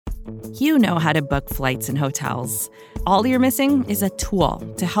You know how to book flights and hotels. All you're missing is a tool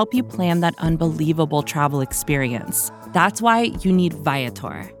to help you plan that unbelievable travel experience. That's why you need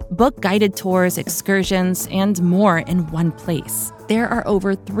Viator. Book guided tours, excursions, and more in one place. There are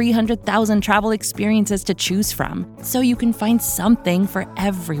over 300,000 travel experiences to choose from, so you can find something for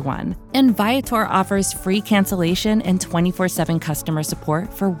everyone. And Viator offers free cancellation and 24/7 customer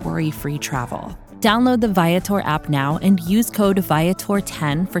support for worry-free travel. Download the Viator app now and use code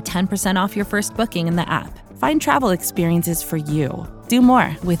Viator10 for 10% off your first booking in the app. Find travel experiences for you. Do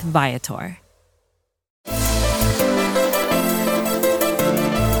more with Viator.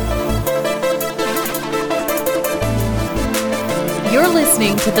 You're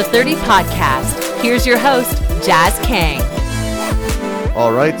listening to the 30 Podcast. Here's your host, Jazz Kang.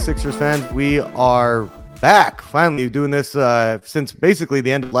 All right, Sixers fans, we are back. Finally doing this since basically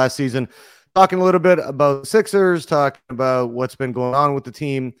the end of last season. Talking a little bit about Sixers, talking about what's been going on with the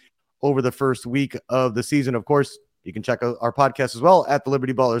team over the first week of the season. Of course, you can check out our podcast as well at the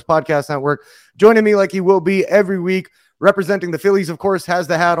Liberty Ballers Podcast Network. Joining me like he will be every week, representing the Phillies, of course, has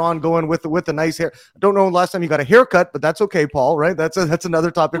the hat on, going with the nice hair. I don't know last time you got a haircut, but that's okay, Paul, right? That's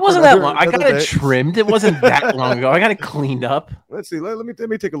another topic. It wasn't that long. I got it trimmed. It wasn't that long ago. I got it cleaned up. Let's see. Let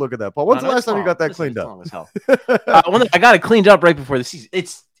me take a look at that, Paul. When's the last time you got that cleaned up? I got it cleaned up right before the season.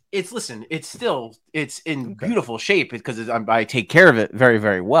 It's in beautiful shape because I take care of it very,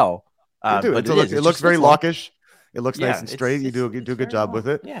 very well. But it looks very lockish. It looks nice and straight. You do a good job with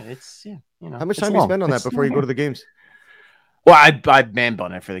it. Yeah, How much time do you spend on that before you go to the games? Well, I man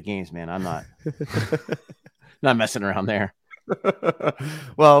bun it for the games, man. I'm not messing around there.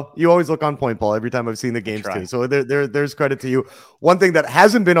 Well, you always look on point, Paul, every time I've seen the games too. So there's credit to you. One thing that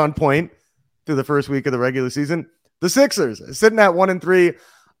hasn't been on point through the first week of the regular season, the Sixers sitting at 1-3.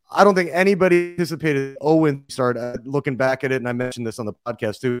 I don't think anybody anticipated 0-3 start. Looking back at it, and I mentioned this on the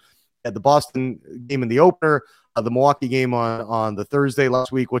podcast too, at the Boston game in the opener, the Milwaukee game on the Thursday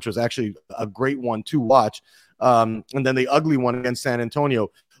last week, which was actually a great one to watch, and then the ugly one against San Antonio.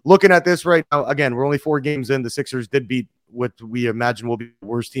 Looking at this right now, again, we're only 4 games in. The Sixers did beat what we imagine will be the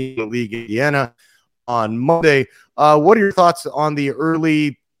worst team in the league, Indiana, on Monday. What are your thoughts on the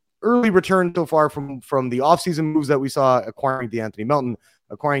early return so far from the offseason moves that we saw, acquiring DeAnthony Melton,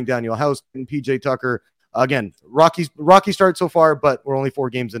 acquiring Daniel House and PJ Tucker? Again, rocky start so far, but we're only 4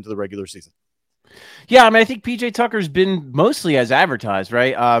 games into the regular season. Yeah, I mean, I think PJ Tucker's been mostly as advertised,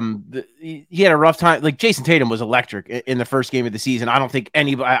 right? He had a rough time. Like, Jason Tatum was electric in the first game of the season. I don't think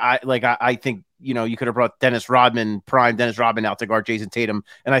anybody. I think you could have brought prime Dennis Rodman out to guard Jason Tatum,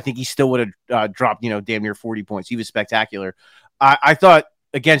 and I think he still would have dropped damn near 40 points. He was spectacular. I thought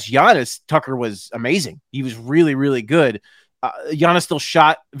against Giannis, Tucker was amazing. He was really, really good. Giannis still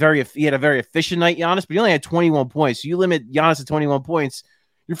shot he had a very efficient night, Giannis, but he only had 21 points. So you limit Giannis to 21 points,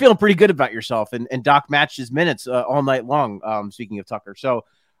 you're feeling pretty good about yourself. And Doc matched his minutes all night long, speaking of Tucker. So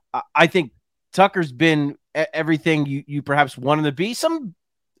I think Tucker's been everything you perhaps wanted to be. Some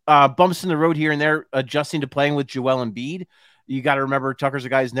bumps in the road here and there, adjusting to playing with Joel Embiid. You got to remember, Tucker's a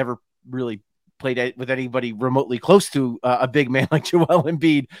guy who's never really played with anybody remotely close to a big man like Joel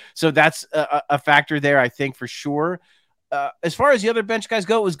Embiid. So that's a factor there, I think, for sure. As far as the other bench guys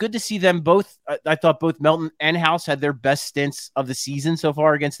go, it was good to see them both. I thought both Melton and House had their best stints of the season so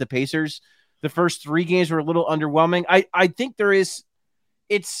far against the Pacers. The first 3 games were a little underwhelming. I think their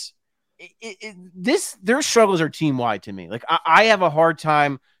struggles are team wide to me. Like, I have a hard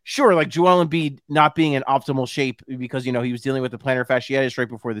time. Sure, like Joel Embiid not being in optimal shape because he was dealing with the plantar fasciitis right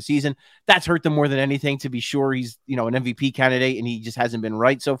before the season. That's hurt them more than anything. To be sure, he's an MVP candidate and he just hasn't been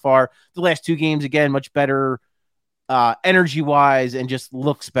right so far. The last 2 games, again, much better. Energy wise, and just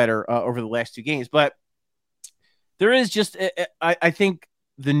looks better over the last 2 games. But there is just, I think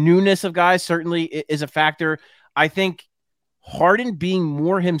the newness of guys certainly is a factor. I think Harden being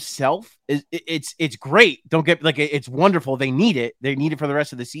more himself it's great. Don't get it's wonderful. They need it. They need it for the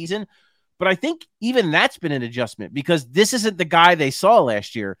rest of the season. But I think even that's been an adjustment because this isn't the guy they saw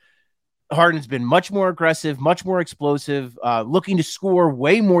last year. Harden's been much more aggressive, much more explosive, looking to score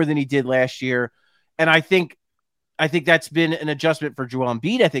way more than he did last year. And I think that's been an adjustment for Joel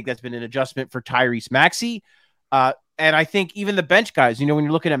Embiid. I think that's been an adjustment for Tyrese Maxey. And I think even the bench guys, when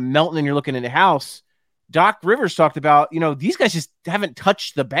you're looking at Melton and you're looking at House, Doc Rivers talked about, these guys just haven't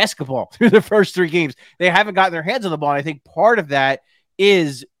touched the basketball through the first 3 games. They haven't gotten their hands on the ball. And I think part of that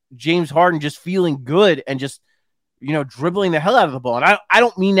is James Harden just feeling good and just, dribbling the hell out of the ball. And I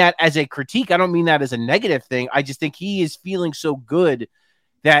don't mean that as a critique. I don't mean that as a negative thing. I just think he is feeling so good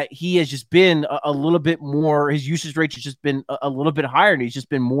that he has just been a little bit more, his usage rate has just been a little bit higher, and he's just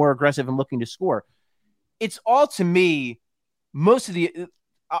been more aggressive and looking to score. It's all, to me,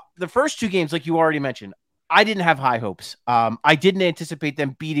 the first two games, like you already mentioned, I didn't have high hopes. I didn't anticipate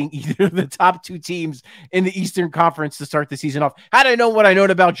them beating either of the top two teams in the Eastern Conference to start the season off. Had I known what I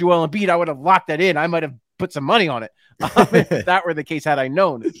known about Joel Embiid, I would have locked that in. I might have put some money on it if that were the case, had I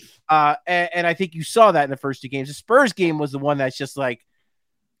known. And I think you saw that in the first two games. The Spurs game was the one that's just like,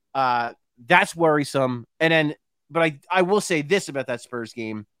 that's worrisome. And then, but I will say this about that Spurs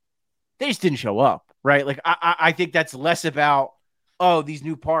game. They just didn't show up, right? Like, I think that's less about, oh, these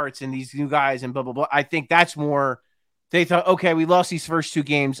new parts and these new guys and blah, blah, blah. I think that's more, they thought, okay, we lost these first two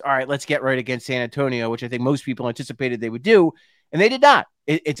games. All right, let's get right against San Antonio, which I think most people anticipated they would do. And they did not.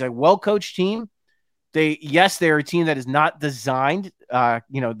 It's a well-coached team. They're a team that is not designed.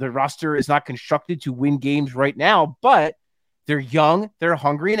 The roster is not constructed to win games right now, but they're young, they're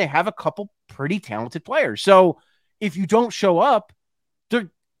hungry, and they have a couple pretty talented players. So if you don't show up,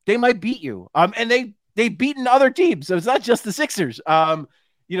 they might beat you. And they've beaten other teams. So it's not just the Sixers. Them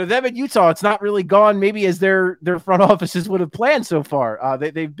in Utah, it's not really gone maybe as their front offices would have planned so far.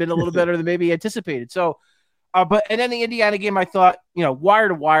 They've been a little better than maybe anticipated. So, and then the Indiana game, I thought, wire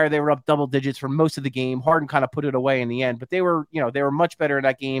to wire, they were up double digits for most of the game. Harden kind of put it away in the end, but they were much better in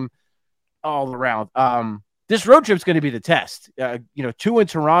that game all around. This road trip's going to be the test. 2 in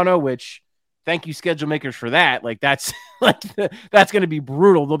Toronto, which thank you schedule makers for that. Like that's that's going to be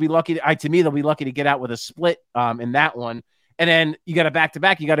brutal. They'll be lucky. They'll be lucky to get out with a split in that one. And then you got a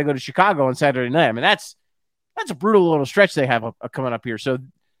back-to-back. You got to go to Chicago on Saturday night. I mean, that's a brutal little stretch they have coming up here. So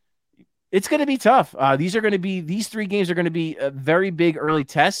it's going to be tough. These 3 games are going to be very big early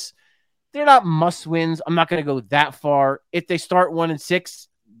tests. They're not must wins. I'm not going to go that far. If they start 1-6,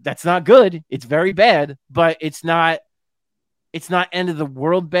 that's not good. It's very bad, but it's not end of the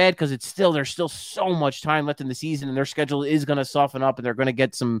world bad because there's still so much time left in the season, and their schedule is going to soften up, and they're going to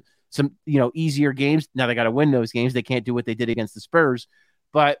get some easier games. Now they got to win those games. They can't do what they did against the Spurs,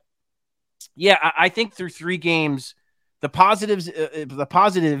 but yeah, I think through 3 games, the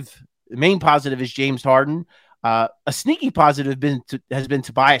main positive is James Harden. A sneaky positive has been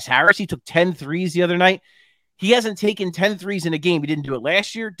Tobias Harris. He took 10 threes the other night. He hasn't taken 10 threes in a game. He didn't do it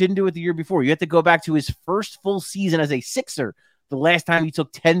last year, didn't do it the year before. You have to go back to his first full season as a Sixer, the last time he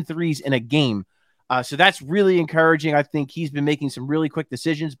took 10 threes in a game. So that's really encouraging. I think he's been making some really quick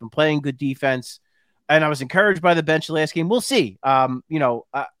decisions, been playing good defense. And I was encouraged by the bench last game. We'll see. The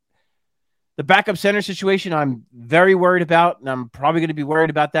backup center situation, I'm very worried about, and I'm probably going to be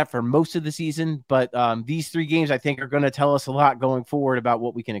worried about that for most of the season. But these 3 games, I think, are going to tell us a lot going forward about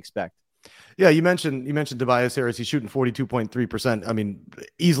what we can expect. Yeah, you mentioned Tobias Harris. He's shooting 42.3%. I mean,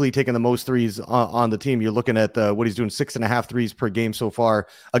 easily taking the most threes on the team. You're looking at what he's doing, 6.5 threes per game so far.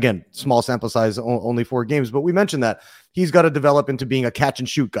 Again, small sample size, only 4 games. But we mentioned that he's got to develop into being a catch and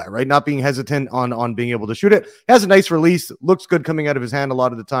shoot guy, right? Not being hesitant on being able to shoot it. Has a nice release, looks good coming out of his hand a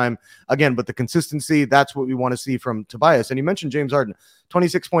lot of the time. Again, but the consistency, that's what we want to see from Tobias. And you mentioned James Harden,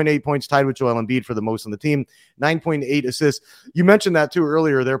 26.8 points, tied with Joel Embiid for the most on the team, 9.8 assists. You mentioned that too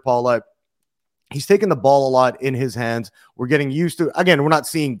earlier there, Paul. He's taking the ball a lot in his hands. We're getting used to, again, we're not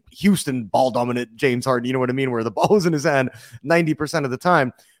seeing Houston ball dominant James Harden, you know what I mean, where the ball is in his hand 90% of the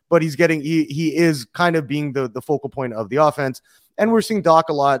time, but he is kind of being the focal point of the offense. And we're seeing Doc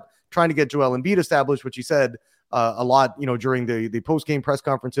a lot trying to get Joel Embiid established, which he said a lot, during the post-game press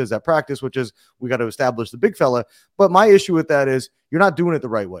conferences at practice, which is we got to establish the big fella. But my issue with that is you're not doing it the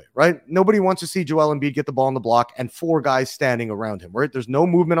right way, right? Nobody wants to see Joel Embiid get the ball on the block and 4 guys standing around him, right? There's no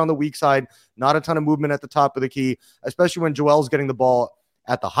movement on the weak side, not a ton of movement at the top of the key, especially when Joel's getting the ball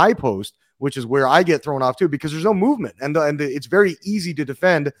at the high post, which is where I get thrown off too, because there's no movement and it's very easy to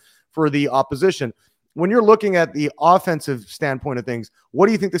defend for the opposition. When you're looking at the offensive standpoint of things, what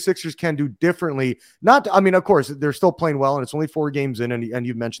do you think the Sixers can do differently? Of course, they're still playing well, and it's only 4 games in, and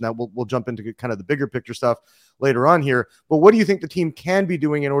you've mentioned that. We'll jump into kind of the bigger picture stuff later on here. But what do you think the team can be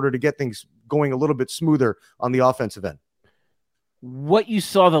doing in order to get things going a little bit smoother on the offensive end? What you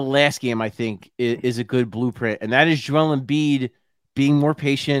saw the last game, I think, is a good blueprint, and that is Joel Embiid being more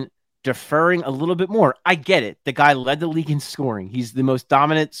patient, deferring a little bit more. I get it. The guy led the league in scoring. He's the most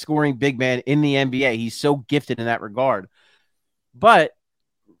dominant scoring big man in the NBA. He's so gifted in that regard. But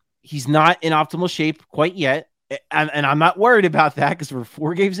he's not in optimal shape quite yet. And I'm not worried about that because we're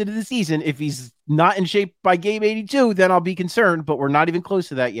 4 games into the season. If he's not in shape by game 82, then I'll be concerned. But we're not even close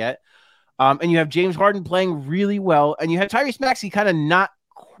to that yet. And you have James Harden playing really well. And you have Tyrese Maxey kind of not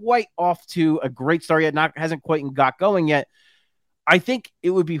quite off to a great start yet. Hasn't quite got going yet. I think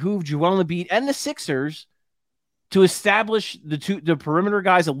it would behoove Joel Embiid and the Sixers to establish the perimeter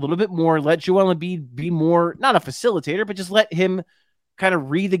guys a little bit more, let Joel Embiid be more, not a facilitator, but just let him kind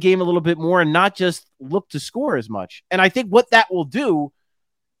of read the game a little bit more and not just look to score as much. And I think what that will do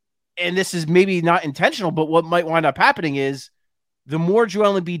and this is maybe not intentional, but what might wind up happening is the more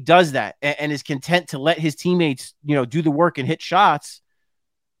Joel Embiid does that and is content to let his teammates, do the work and hit shots,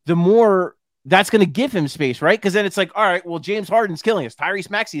 the more that's going to give him space, right? Because then it's like, all right, well, James Harden's killing us. Tyrese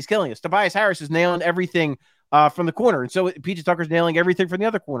Maxey is killing us. Tobias Harris is nailing everything from the corner. And so PJ Tucker's nailing everything from the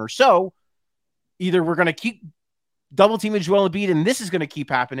other corner. So either we're going to keep double teaming Joel Embiid and this is going to keep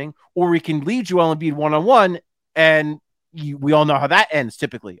happening, or we can leave Joel Embiid one-on-one and we all know how that ends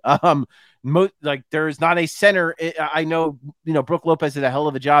typically. Like there's not a center. I know, Brook Lopez did a hell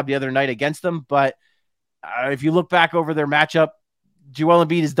of a job the other night against them, but if you look back over their matchup, Joel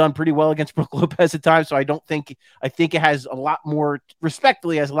Embiid has done pretty well against Brook Lopez at times. So I think it has a lot more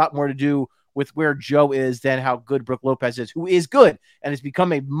to do with where Joe is than how good Brook Lopez is, who is good and has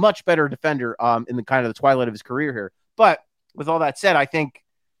become a much better defender in the kind of the twilight of his career here. But with all that said, I think,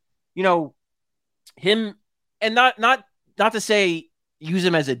 him, and not to say use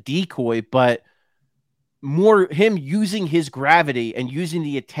him as a decoy, but more him using his gravity and using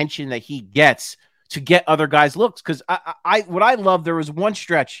the attention that he gets to get other guys looks. Because what I love, there was one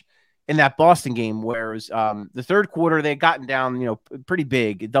stretch in that Boston game where it was the third quarter, they had gotten down, pretty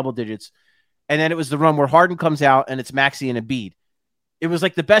big, double digits. And then it was the run where Harden comes out and it's Maxey and Embiid. It was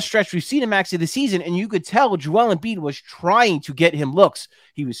like the best stretch we've seen in Maxey this season. And you could tell Joel Embiid was trying to get him looks.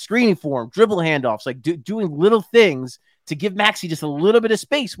 He was screening for him, dribble handoffs, like doing little things to give Maxey just a little bit of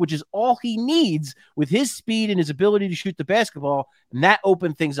space, which is all he needs with his speed and his ability to shoot the basketball. And that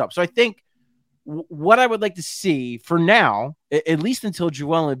opened things up. So I think what I would like to see for now, at least until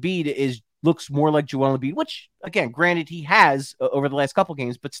Joel Embiid looks more like Joel Embiid, which again, granted he has over the last couple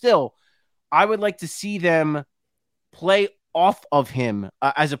games, but still, I would like to see them play off of him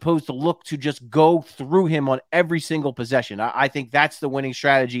as opposed to look to just go through him on every single possession. I think that's the winning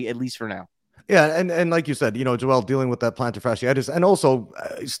strategy, at least for now. Yeah, and like you said, Joel dealing with that plantar fasciitis and also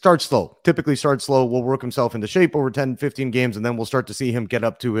starts slow. Typically starts slow, will work himself into shape over 10, 15 games, and then we'll start to see him get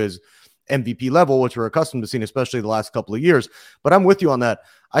up to his MVP level, which we're accustomed to seeing, especially the last couple of years. But I'm with you on that.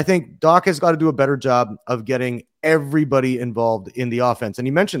 I think Doc has got to do a better job of getting everybody involved in the offense. And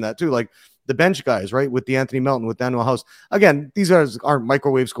he mentioned that too, like the bench guys, right? With Anthony Melton, with Daniel House. Again, these guys aren't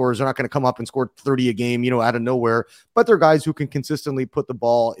microwave scorers. They're not going to come up and score 30 a game, out of nowhere, but they're guys who can consistently put the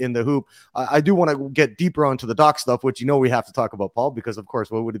ball in the hoop. I do want to get deeper onto the Doc stuff, which, we have to talk about, Paul, because of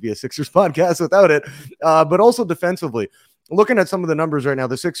course, what would it be a Sixers podcast without it? But also defensively. Looking at some of the numbers right now,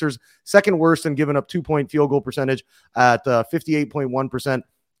 the Sixers second worst in giving up 2-point field goal percentage at 58.1%.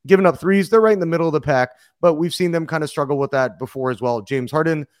 Giving up threes, they're right in the middle of the pack, but we've seen them kind of struggle with that before as well. James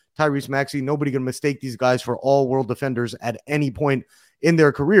Harden, Tyrese Maxey, nobody can mistake these guys for all-world defenders at any point in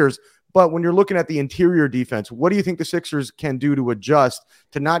their careers. But when you're looking at the interior defense, what do you think the Sixers can do to adjust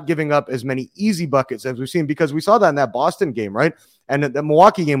to not giving up as many easy buckets as we've seen? Because we saw that in that Boston game, right? And the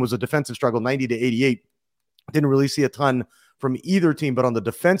Milwaukee game was a defensive struggle, 90-88. Didn't really see a ton from either team, but on the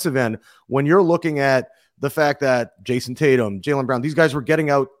defensive end, when you're looking at the fact that Jason Tatum, Jaylen Brown, these guys were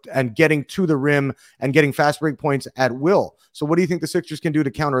getting out and getting to the rim and getting fast break points at will. So what do you think the Sixers can do to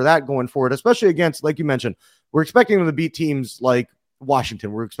counter that going forward, especially against, like you mentioned, we're expecting them to beat teams like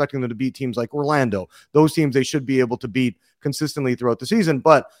Washington. We're expecting them to beat teams like Orlando. Those teams they should be able to beat consistently throughout the season,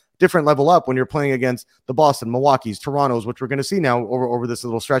 but different level up when you're playing against the Boston, Milwaukee's, Toronto's, which we're going to see now over this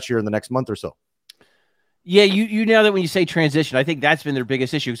little stretch here in the next month or so. Yeah, you know that when you say transition, I think that's been their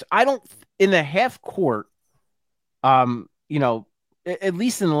biggest issue. I don't, in the half court, at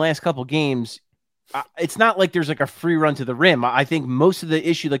least in the last couple games, it's not like there's like a free run to the rim. I think most of the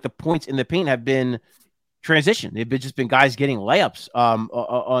issue, like the points in the paint, have been transition. They've just been guys getting layups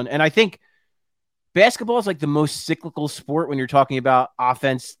and I think basketball is like the most cyclical sport when you're talking about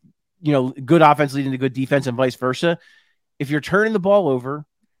offense, good offense leading to good defense and vice versa. If you're turning the ball over,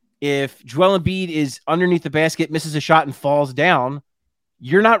 if Joel Embiid is underneath the basket, misses a shot and falls down,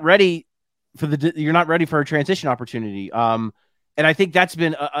 you're not ready for a transition opportunity. And I think that's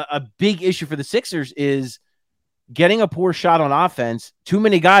been a big issue for the Sixers is getting a poor shot on offense, too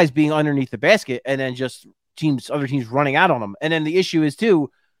many guys being underneath the basket, and then just other teams running out on them. And then the issue is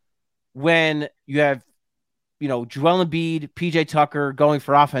too, when you have, Joel Embiid, PJ Tucker going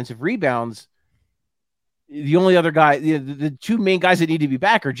for offensive rebounds, the only other guy, the two main guys that need to be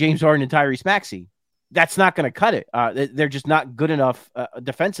back are James Harden and Tyrese Maxey. That's not going to cut it. They're just not good enough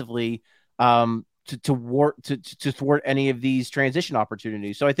defensively to thwart any of these transition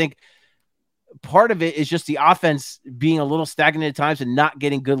opportunities. So I think part of it is just the offense being a little stagnant at times and not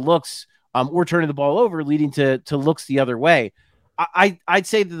getting good looks or turning the ball over, leading to looks the other way. I'd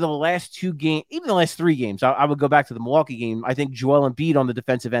say that the last two games, even the last three games, I would go back to the Milwaukee game. I think Joel Embiid on the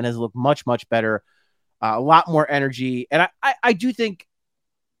defensive end has looked much, much better. A lot more energy. And I do think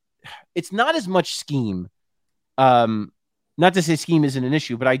it's not as much scheme. Not to say scheme isn't an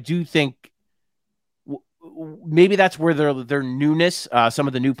issue, but I do think maybe that's where their newness, some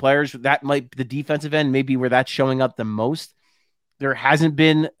of the new players, that might the defensive end, maybe where that's showing up the most. There hasn't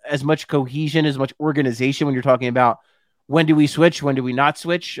been as much cohesion, as much organization when you're talking about when do we switch, when do we not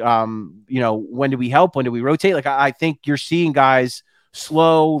switch, when do we help, when do we rotate? Like I think you're seeing guys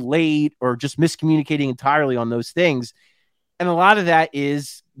slow, late, or just miscommunicating entirely on those things. And a lot of that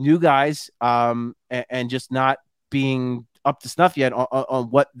is new guys and just not being up to snuff yet on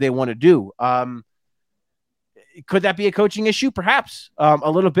what they want to do. Could that be a coaching issue? Perhaps a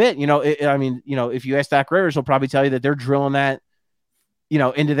little bit. If you ask Doc Rivers, he'll probably tell you that they're drilling that,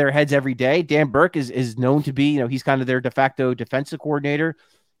 into their heads every day. Dan Burke is known to be, he's kind of their de facto defensive coordinator.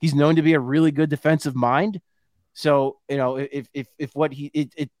 He's known to be a really good defensive mind. So, if what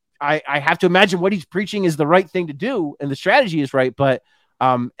I have to imagine what he's preaching is the right thing to do and the strategy is right, but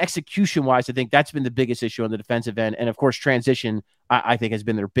execution wise, I think that's been the biggest issue on the defensive end. And of course, transition, I think has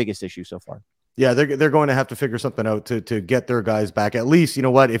been their biggest issue so far. Yeah, they're going to have to figure something out to get their guys back. At least, you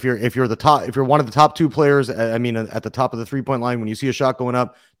know what, if you're one of the top two players, at the top of the 3-point line, when you see a shot going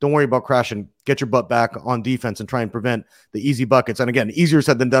up, don't worry about crashing. Get your butt back on defense and try and prevent the easy buckets. And again, easier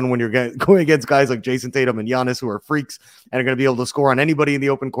said than done when you're going against guys like Jason Tatum and Giannis, who are freaks and are going to be able to score on anybody in the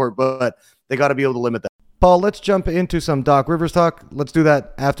open court, but they got to be able to limit that. Paul, let's jump into some Doc Rivers talk. Let's do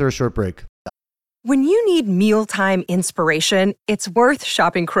that after a short break. When you need mealtime inspiration, it's worth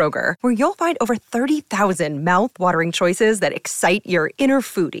shopping Kroger, where you'll find over 30,000 mouth-watering choices that excite your inner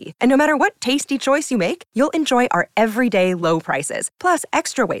foodie. And no matter what tasty choice you make, you'll enjoy our everyday low prices, plus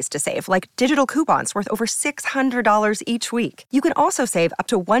extra ways to save, like digital coupons worth over $600 each week. You can also save up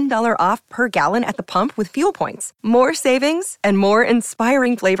to $1 off per gallon at the pump with fuel points. More savings and more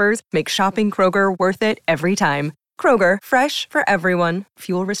inspiring flavors make shopping Kroger worth it every time. Kroger, fresh for everyone.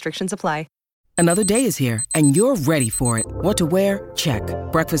 Fuel restrictions apply. Another day is here, and you're ready for it. What to wear? Check.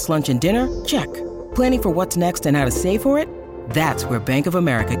 Breakfast, lunch, and dinner? Check. Planning for what's next and how to save for it? That's where Bank of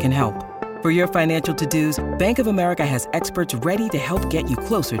America can help. For your financial to-dos, Bank of America has experts ready to help get you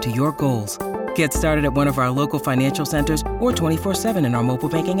closer to your goals. Get started at one of our local financial centers or 24/7 in our mobile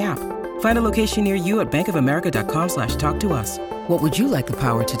banking app. Find a location near you at bankofamerica.com/talktous. What would you like the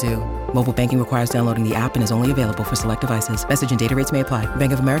power to do? Mobile banking requires downloading the app and is only available for select devices. Message and data rates may apply.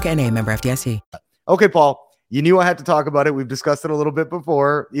 Bank of America NA, member FDIC. Okay, Paul, you knew I had to talk about it. We've discussed it a little bit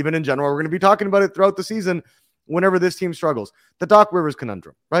before. Even in general, we're going to be talking about it throughout the season whenever this team struggles. The Doc Rivers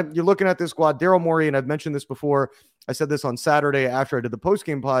conundrum, right? You're looking at this squad. Daryl Morey, and I've mentioned this before. I said this on Saturday after I did the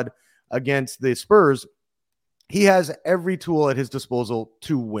postgame pod against the Spurs. He has every tool at his disposal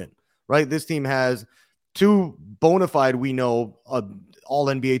to win, right? This team has two bona fide, we know, all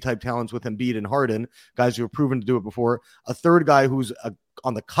NBA type talents with Embiid and Harden, guys who have proven to do it before. A third guy who's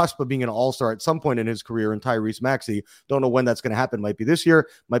on the cusp of being an all-star at some point in his career, in Tyrese Maxey. Don't know when that's going to happen. Might be this year,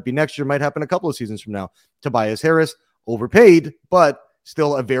 might be next year, might happen a couple of seasons from now. Tobias Harris, overpaid, but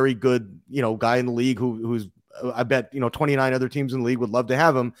still a very good, guy in the league who's I bet 29 other teams in the league would love to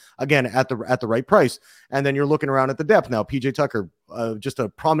have him again at the right price. And then you're looking around at the depth now. PJ Tucker, just a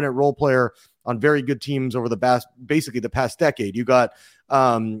prominent role player on very good teams over the past decade. You got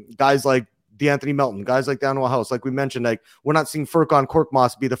guys like DeAnthony Melton, guys like Daniel House, like we mentioned. Like, we're not seeing Furkan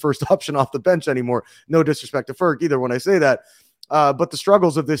Korkmaz be the first option off the bench anymore. No disrespect to Furk either when I say that. But the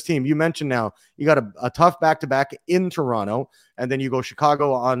struggles of this team, you mentioned now, you got a tough back-to-back in Toronto, and then you go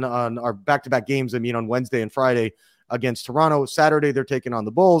Chicago on our back-to-back games, on Wednesday and Friday against Toronto. Saturday, they're taking on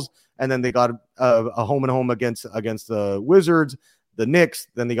the Bulls, and then they got a home-and-home against the Wizards, the Knicks,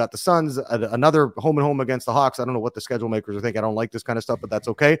 then they got the Suns, another home-and-home against the Hawks. I don't know what the schedule makers are thinking. I don't like this kind of stuff, but that's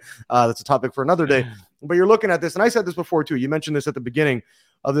okay. That's a topic for another day. But you're looking at this, and I said this before too. You mentioned this at the beginning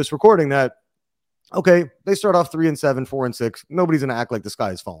of this recording that, okay, they start off 3-7, 4-6. Nobody's going to act like the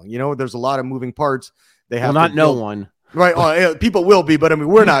sky is falling. There's a lot of moving parts. They have no one. Right. Oh, people will be, but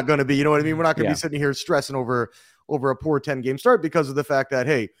we're not going to be. You know what I mean? We're not going to be sitting here stressing over a poor 10-game start because of the fact that,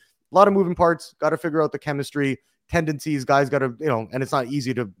 hey, a lot of moving parts. Got to figure out the chemistry, tendencies. Guys got to, and it's not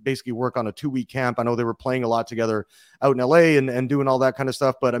easy to basically work on a 2-week camp. I know they were playing a lot together out in LA and doing all that kind of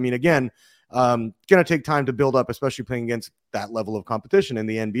stuff. But again, going to take time to build up, especially playing against that level of competition in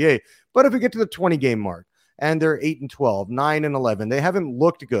the NBA. But if we get to the 20-game mark and they're 8-12, 9-11, they haven't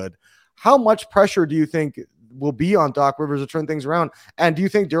looked good. How much pressure do you think will be on Doc Rivers to turn things around? And do you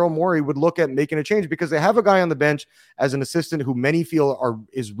think Daryl Morey would look at making a change? Because they have a guy on the bench as an assistant who many feel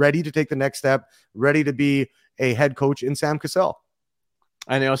is ready to take the next step, ready to be a head coach in Sam Cassell.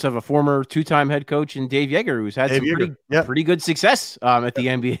 And they also have a former 2-time head coach in Dave Yeager, who's had pretty good success at the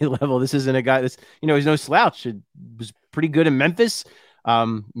NBA level. This isn't a guy that's, he's no slouch. It was pretty good in Memphis.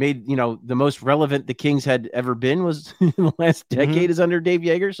 Made, the most relevant the Kings had ever been was in the last decade is under Dave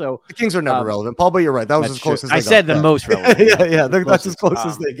Yeager. So the Kings are never relevant, Paul, but you're right. That was as close as I said the most relevant. yeah, that's as close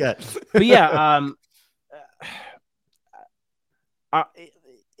as they get. But yeah,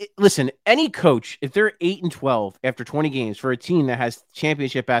 listen, any coach, if they're 8-12 after 20 games for a team that has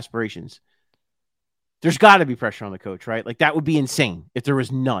championship aspirations, there's got to be pressure on the coach, right? Like that would be insane if there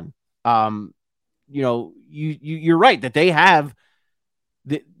was none. You're right that they have.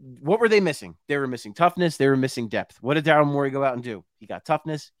 What were they missing? They were missing toughness. They were missing depth. What did Daryl Morey go out and do? He got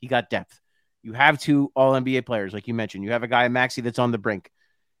toughness. He got depth. You have 2 All-NBA players, like you mentioned. You have a guy, Maxey, that's on the brink.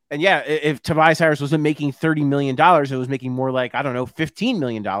 And yeah, if Tobias Harris wasn't making $30 million, it was making more like, I don't know, $15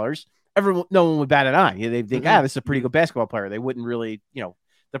 million. No one would bat an eye. They think, this is a pretty good basketball player. They wouldn't really,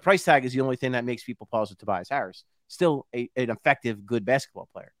 the price tag is the only thing that makes people pause with Tobias Harris. Still an effective, good basketball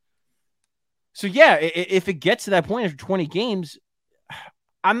player. So yeah, if it gets to that point after 20 games,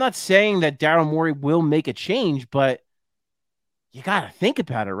 I'm not saying that Daryl Morey will make a change, but you got to think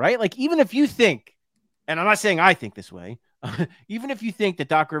about it, right? Like, even if you think, and I'm not saying I think this way, even if you think that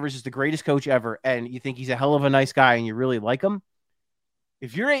Doc Rivers is the greatest coach ever and you think he's a hell of a nice guy and you really like him,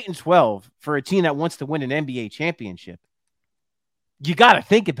 if you're 8-12 for a team that wants to win an NBA championship, you got to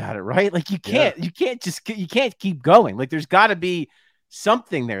think about it, right? Like you can't keep going. Like there's got to be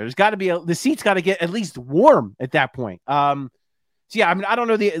something there. There's got to be the seats got to get at least warm at that point. So yeah, I mean, I don't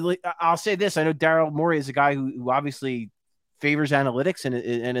know I'll say this. I know Daryl Morey is a guy who obviously favors analytics and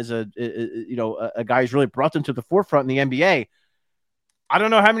is a guy who's really brought them to the forefront in the NBA. I don't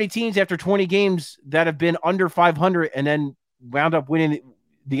know how many teams after 20 games that have been under 500 and then wound up winning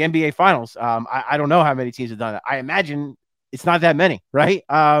the NBA finals. I don't know how many teams have done that. I imagine it's not that many, right?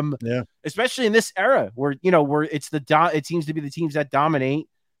 Especially in this era where it seems to be the teams that dominate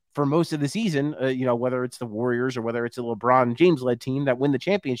for most of the season, whether it's the Warriors or whether it's a LeBron James led team that win the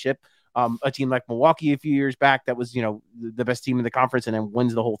championship. A team like Milwaukee a few years back that was, the best team in the conference and then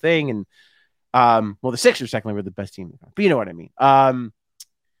wins the whole thing. And the Sixers technically were the best team, but you know what I mean.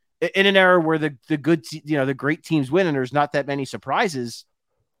 In an era where the good, the great teams win and there's not that many surprises,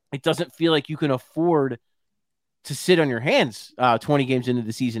 it doesn't feel like you can afford to sit on your hands 20 games into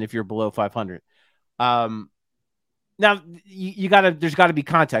the season if you're below 500. Now there's got to be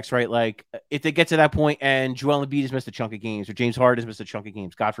context, right? Like if they get to that point and Joel Embiid has missed a chunk of games or James Harden has missed a chunk of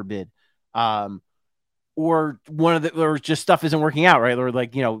games, God forbid, or or just stuff isn't working out, right? Or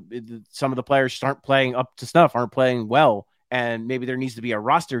like, some of the players aren't playing up to snuff, aren't playing well, and maybe there needs to be a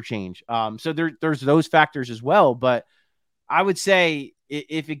roster change. So there's those factors as well. But I would say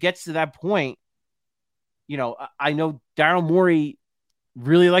if it gets to that point, I know Daryl Morey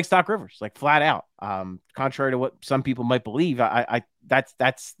really likes Doc Rivers, like flat out. Contrary to what some people might believe,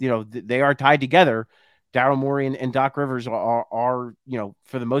 that's they are tied together. Daryl Morey and Doc Rivers are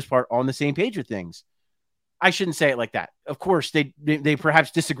for the most part on the same page with things. I shouldn't say it like that. Of course, they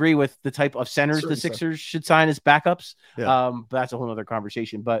perhaps disagree with the type of centers the Sixers should sign as backups. Yeah. But that's a whole other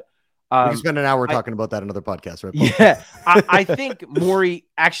conversation. But we can spend an hour talking about that in another podcast, right? Yeah, I think Morey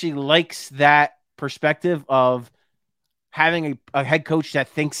actually likes that perspective of having a head coach that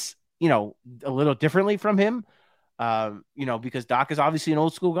thinks, a little differently from him, because Doc is obviously an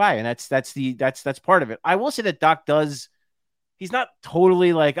old school guy, and that's part of it. I will say that Doc he's not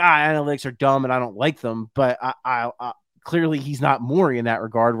totally like, analytics are dumb and I don't like them, but I clearly he's not Morey in that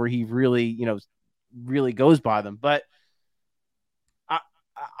regard where he really, really goes by them. But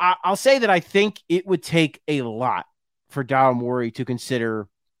I'll say that I think it would take a lot for Daryl Morey to consider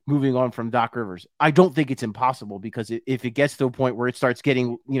moving on from Doc Rivers. I don't think it's impossible, because if it gets to a point where it starts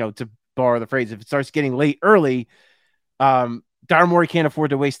getting, to borrow the phrase, if it starts getting late early, Daryl Morey can't afford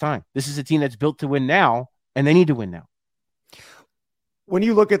to waste time. This is a team that's built to win now, and they need to win now. When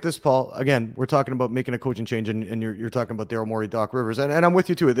you look at this, Paul, again, we're talking about making a coaching change, and you're talking about Daryl Morey, Doc Rivers, and I'm with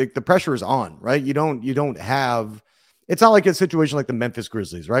you too. The pressure is on, right? You don't have. It's not like a situation like the Memphis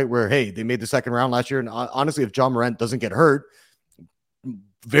Grizzlies, right? Where, hey, they made the second round last year, and honestly, if John Morant doesn't get hurt,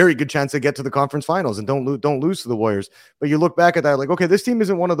 very good chance they get to the conference finals and don't lose to the Warriors. But you look back at that, like, okay, this team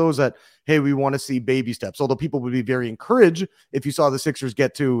isn't one of those that, hey, we want to see baby steps. Although people would be very encouraged if you saw the Sixers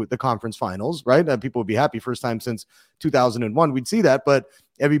get to the conference finals, right? People would be happy. First time since 2001, we'd see that. But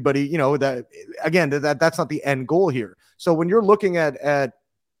everybody, that again, that's not the end goal here. So when you're looking at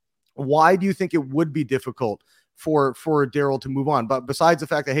why do you think it would be difficult for Daryl to move on? But besides the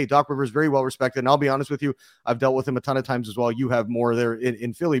fact that, hey, Doc Rivers very well respected, and I'll be honest with you, I've dealt with him a ton of times as well. You have more there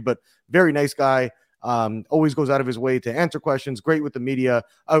in Philly, but very nice guy. Always goes out of his way to answer questions. Great with the media.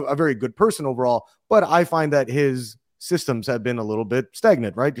 A very good person overall. But I find that his systems have been a little bit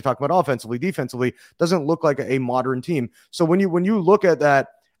stagnant, right? You talk about offensively, defensively, doesn't look like a modern team. So when you look at that,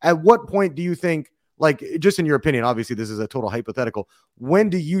 at what point do you think, like, just in your opinion, obviously this is a total hypothetical, when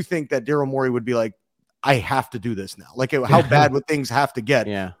do you think that Daryl Morey would be like, I have to do this now? Like, how bad would things have to get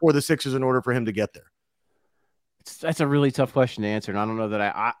for the Sixers in order for him to get there? That's a really tough question to answer. And I don't know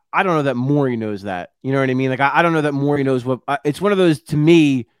that I don't know that Morey knows that. You know what I mean? Like, I don't know that Morey knows what it's one of those, to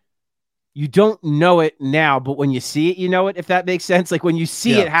me, you don't know it now, but when you see it, you know it, if that makes sense. Like, when you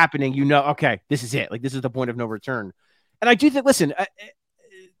see it happening, you know, okay, this is it. Like, this is the point of no return. And I do think, listen,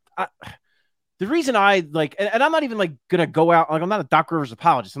 the reason I like, and I'm not even like going to go out, like, I'm not a Doc Rivers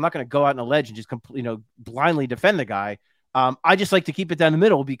apologist. I'm not going to go out on a ledge and just blindly defend the guy. I just like to keep it down the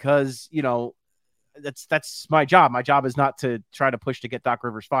middle because, you know, that's my job. My job is not to try to push to get Doc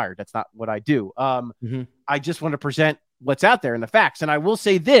Rivers fired. That's not what I do. I just want to present what's out there and the facts. And I will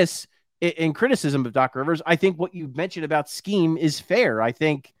say this in criticism of Doc Rivers, I think what you mentioned about scheme is fair. I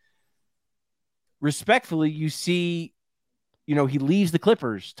think respectfully, you see, you know, he leaves the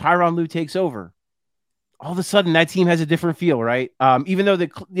Clippers, Tyronn Lue takes over. All of a sudden, that team has a different feel, right? Even though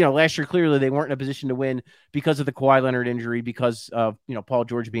last year clearly they weren't in a position to win because of the Kawhi Leonard injury, because of Paul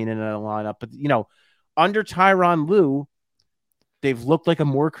George being in the lineup. But under Tyronn Lue, they've looked like a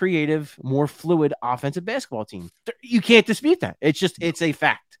more creative, more fluid offensive basketball team. You can't dispute that. It's a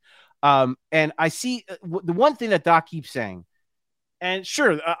fact. And I see the one thing that Doc keeps saying, and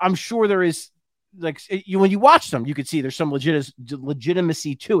sure, I'm sure there is, like, when you watch them, you could see there's some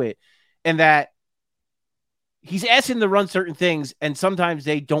legitimacy to it, and that he's asking them to run certain things, and sometimes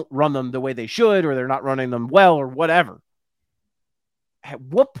they don't run them the way they should, or they're not running them well, or whatever. At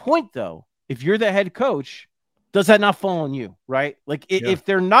what point, though, if you're the head coach, does that not fall on you, right? Like, if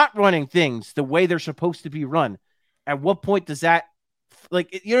they're not running things the way they're supposed to be run, at what point does that,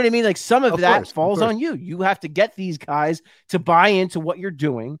 like, you know what I mean? Like, some of that falls on you. You have to get these guys to buy into what you're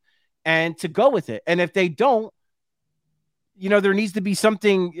doing and to go with it. And if they don't, there needs to be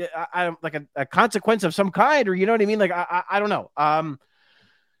something, like a consequence of some kind, or, you know what I mean? Like, I don't know.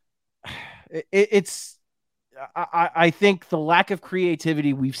 I think the lack of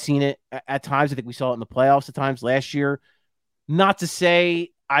creativity, we've seen it at times. I think we saw it in the playoffs at times last year. Not to say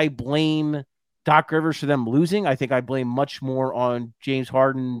I blame Doc Rivers for them losing. I think I blame much more on James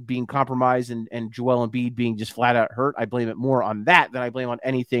Harden being compromised and Joel Embiid being just flat out hurt. I blame it more on that than I blame on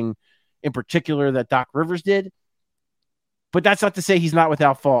anything in particular that Doc Rivers did. But that's not to say he's not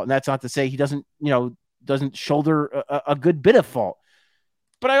without fault. And that's not to say he doesn't shoulder a good bit of fault.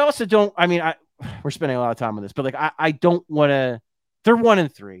 But I also don't, we're spending a lot of time on this, but, like, I don't want to, they're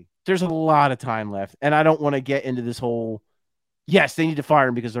 1-3. There's a lot of time left. And I don't want to get into this whole, yes, they need to fire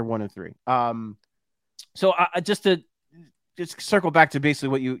him because they're 1-3. So I just circle back to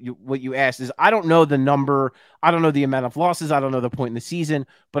basically what you asked is, I don't know the number. I don't know the amount of losses. I don't know the point in the season,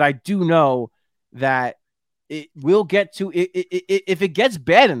 but I do know that it will get to it. If it gets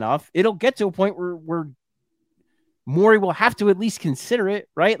bad enough, it'll get to a point where Morey will have to at least consider it,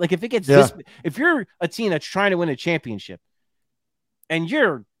 right? Like, if it gets this, if you're a team that's trying to win a championship and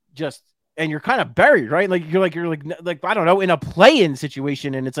you're kind of buried, right? Like, you're like, I don't know, in a play-in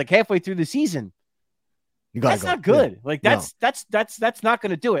situation, and it's like halfway through the season. That's not good. Yeah. Like, that's not going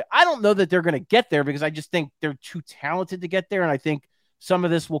to do it. I don't know that they're going to get there because I just think they're too talented to get there. And I think some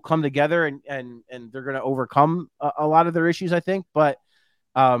of this will come together and they're going to overcome a lot of their issues, I think. But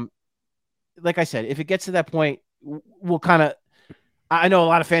like I said, if it gets to that point, we'll kind of, I know a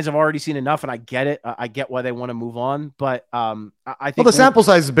lot of fans have already seen enough, and I get it. I get why they want to move on, but I think the sample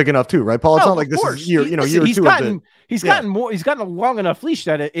size is big enough too, right, Paul? It's not like this is year two. He's gotten a long enough leash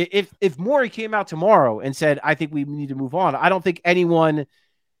that if Morey came out tomorrow and said, I think we need to move on, I don't think anyone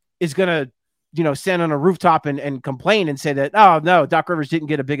is gonna, stand on a rooftop and complain and say that, oh no, Doc Rivers didn't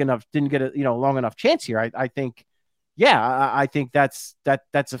get a long enough chance here. I think, I think that's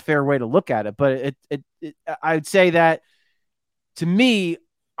a fair way to look at it. But I'd say that, to me,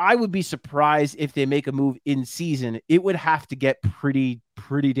 I would be surprised if they make a move in season. It would have to get pretty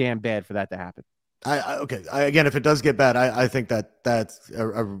damn bad for that to happen. Again, if it does get bad, I think that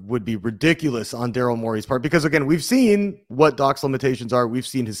would be ridiculous on Daryl Morey's part, because, again, we've seen what Doc's limitations are. We've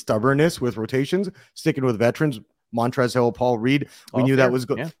seen his stubbornness with rotations, sticking with veterans, Montrezl Harrell, Paul Reed. We knew that was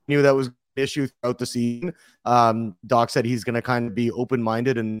an issue throughout the season. Doc said he's going to kind of be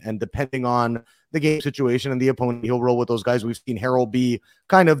open-minded and depending on the game situation and the opponent, he'll roll with those guys. We've seen Harrell be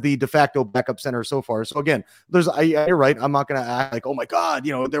kind of the de facto backup center so far. So again, you're right. I'm not going to act like, oh my God,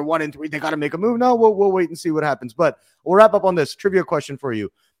 they're 1-3. They got to make a move. No, we'll wait and see what happens. But we'll wrap up on this trivia question for you.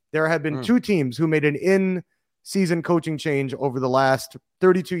 There have been two teams who made an in-season coaching change over the last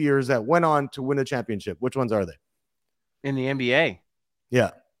 32 years that went on to win a championship. Which ones are they? in the NBA.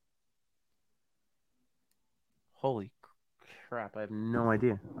 Yeah. Holy crap. I have no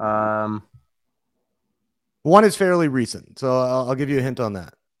idea. One is fairly recent, so I'll give you a hint on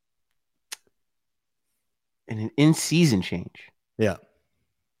that. And an in-season change. Yeah.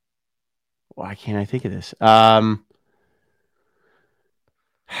 Why can't I think of this? Tyronn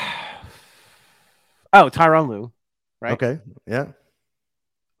Lue, right? Okay. Yeah.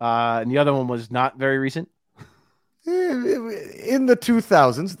 And the other one was not very recent. In the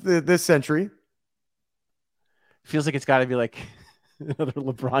 2000s, this century. Feels like it's got to be like another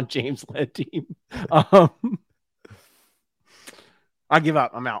LeBron James led team. I give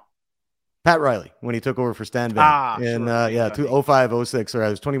up. I'm out. Pat Riley, when he took over for Stan Van in 05, 06, or I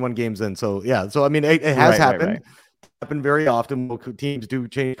was 21 games in. So yeah, so I mean, it has happened. Right. Happened very often. Teams do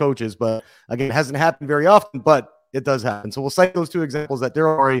change coaches, but again, it hasn't happened very often, but it does happen. So we'll cite those two examples that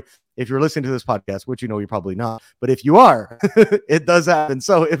Daryl Morey, if you're listening to this podcast, which you know you're probably not, but if you are, it does happen.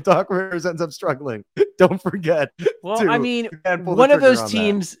 So if Doc Rivers ends up struggling, don't forget. Well, I mean, one of those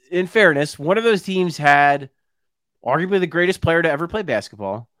teams, in fairness, one of those teams had arguably the greatest player to ever play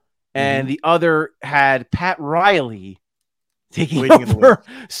basketball, and the other had Pat Riley taking over.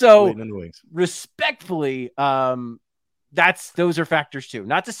 So respectfully, those are factors too.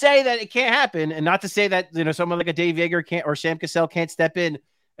 Not to say that it can't happen, and not to say that someone like a Dave Yeager can't or Sam Cassell can't step in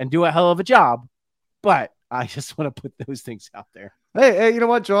and do a hell of a job, but I just want to put those things out there. Hey, you know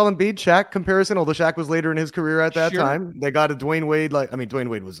what? Joel Embiid, Shaq comparison, although Shaq was later in his career at that time. They got a Dwayne Wade. Dwayne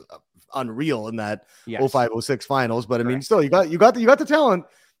Wade was unreal in that 05-06 finals, but I mean, still, you got the talent.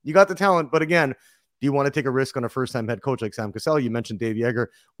 You got the talent, but again, do you want to take a risk on a first-time head coach like Sam Cassell? You mentioned Dave Yeager.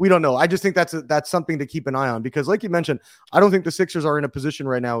 We don't know. I just think that's something to keep an eye on because, like you mentioned, I don't think the Sixers are in a position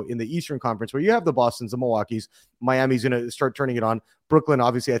right now in the Eastern Conference where you have the Bostons, the Milwaukees, Miami's going to start turning it on. Brooklyn,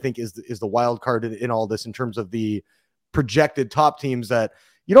 obviously, I think is the wild card in all this in terms of the projected top teams that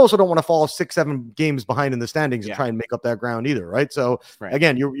you also don't want to fall 6-7 games behind in the standings and try and make up that ground either, right? So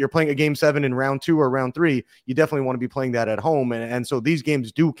again, you're playing a game 7 in round 2 or round 3. You definitely want to be playing that at home, and so these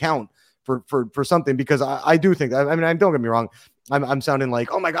games do count for something because I do think that, I mean, don't get me wrong. I'm sounding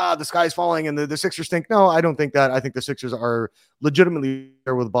like, oh my God, the sky's falling and the Sixers stink. No, I don't think that. I think the Sixers are legitimately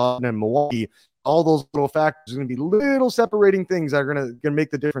there with Boston and Milwaukee. All those little factors are going to be little separating things that are going to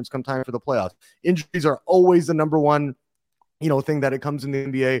make the difference come time for the playoffs. Injuries are always the number one, thing that it comes in the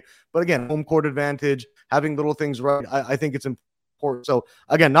NBA. But again, home court advantage, having little things right. I think it's important. So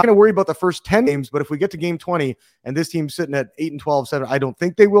again, not going to worry about the first 10 games, but if we get to game 20 and this team's sitting at 8-12, 7, I don't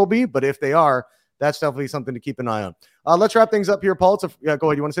think they will be, but if they are, that's definitely something to keep an eye on. Let's wrap things up here, Paul. Go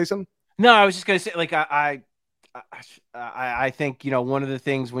ahead. You want to say something? No, I was just going to say, like, I think, one of the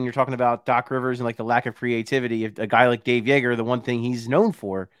things when you're talking about Doc Rivers and like the lack of creativity, if a guy like Dave Yeager, the one thing he's known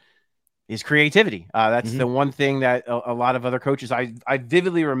for is creativity. That's the one thing that a lot of other coaches, I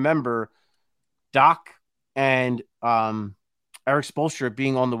vividly remember Doc and Eric Spoelstra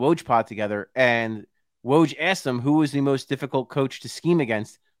being on the Woj pod together, and Woj asked them who was the most difficult coach to scheme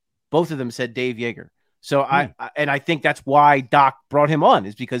against. Both of them said Dave Yeager. So I think that's why Doc brought him on,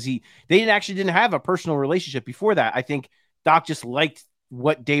 is because they didn't have a personal relationship before that. I think Doc just liked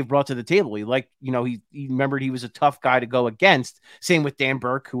what Dave brought to the table. He liked, he remembered he was a tough guy to go against. Same with Dan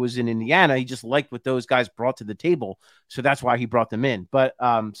Burke, who was in Indiana. He just liked what those guys brought to the table. So that's why he brought them in. But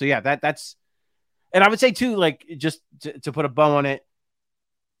so yeah, that's, and I would say too, like, just to put a bow on it,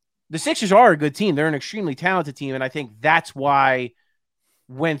 the Sixers are a good team. They're an extremely talented team. And I think that's why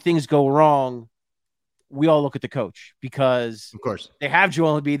when things go wrong, we all look at the coach, because of course they have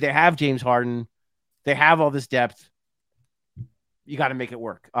Joel Embiid, they have James Harden, they have all this depth. You got to make it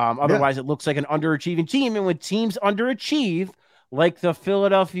work. Otherwise it looks like an underachieving team. And when teams underachieve, like the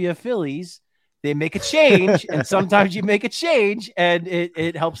Philadelphia Phillies, they make a change. And sometimes you make a change and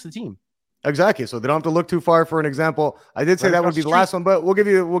it helps the team. Exactly. So they don't have to look too far for an example. I did say that would be the last one, but we'll give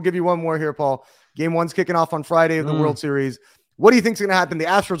you one more here, Paul. Game 1's kicking off on Friday of the World Series. What do you think is going to happen? The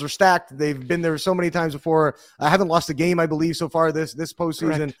Astros are stacked. They've been there so many times before. I haven't lost a game, I believe, so far this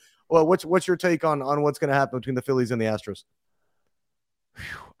postseason. Correct. Well, what's your take on what's going to happen between the Phillies and the Astros?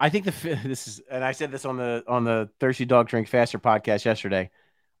 I think this is, and I said this on the Thirsty Dog Drink Faster podcast yesterday.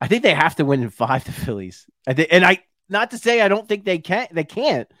 I think they have to win in 5, the Phillies. Not to say I don't think they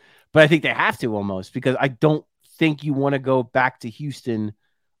can't, but I think they have to almost, because I don't think you want to go back to Houston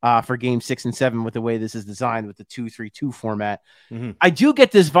for game 6 and 7 with the way this is designed with the 2-3-2 format. I do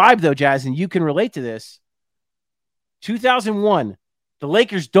get this vibe though, Jazz, and you can relate to this. 2001, the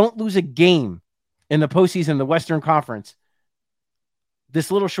Lakers don't lose a game in the postseason in the Western Conference. This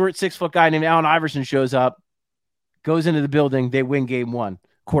little short 6-foot guy named Allen Iverson shows up, goes into the building. They win game 1.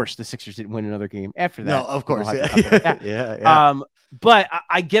 course, the Sixers didn't win another game after that. No, of course. Yeah. But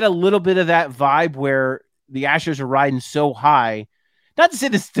I get a little bit of that vibe where the Astros are riding so high. Not to say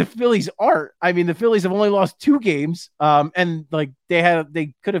the Phillies aren't. I mean, the Phillies have only lost 2 games, and like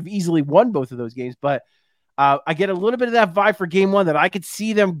they could have easily won both of those games. But I get a little bit of that vibe for Game 1 that I could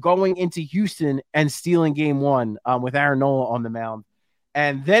see them going into Houston and stealing Game 1 with Aaron Nola on the mound,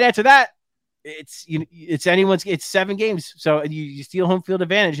 and then after that, it's 7 games, so you steal home field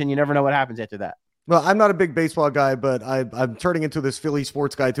advantage, and you never know what happens after that. Well, I'm not a big baseball guy, but I'm turning into this Philly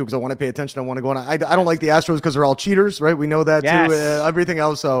sports guy too because I want to pay attention. I want to go on. I don't like the Astros because they're all cheaters, right? We know that too. Everything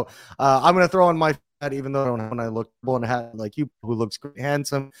else. So I'm going to throw on my hat, even though I don't have when I look in a hat like you, who looks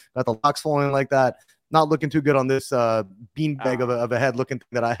handsome, got the locks falling like that. Not looking too good on this beanbag of a head looking thing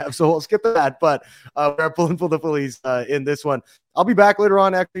that I have. So we'll skip that. But we're pulling for the Phillies in this one. I'll be back later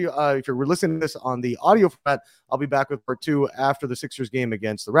on. Actually, if you're listening to this on the audio format, I'll be back with part 2 after the Sixers game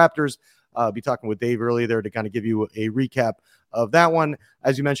against the Raptors. I'll be talking with Dave early there to kind of give you a recap of that one.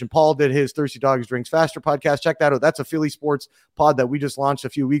 As you mentioned, Paul did his Thirsty Dogs Drinks Faster podcast. Check that out. That's a Philly sports pod that we just launched a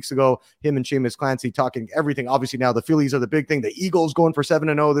few weeks ago. Him and Seamus Clancy talking everything. Obviously, now the Phillies are the big thing. The Eagles going for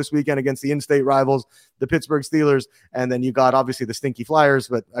 7-0 this weekend against the in-state rivals, the Pittsburgh Steelers. And then you got, obviously, the Stinky Flyers.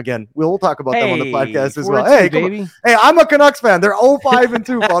 But, again, we'll talk about them on the podcast as well. Hey, baby. Hey, I'm a Canucks fan. They're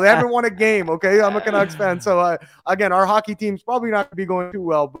 0-5-2, Paul. They haven't won a game, okay? I'm a Canucks fan. So, again, our hockey team's probably not going to be going too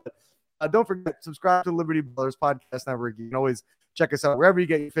well. But don't forget, subscribe to Liberty Ballers Podcast Network. You can always check us out wherever you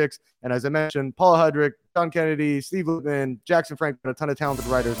get your fix. And as I mentioned, Paul Hudrick, John Kennedy, Steve Lippman, Jackson Frank, and a ton of talented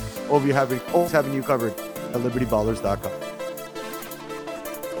writers always having you covered at libertyballers.com.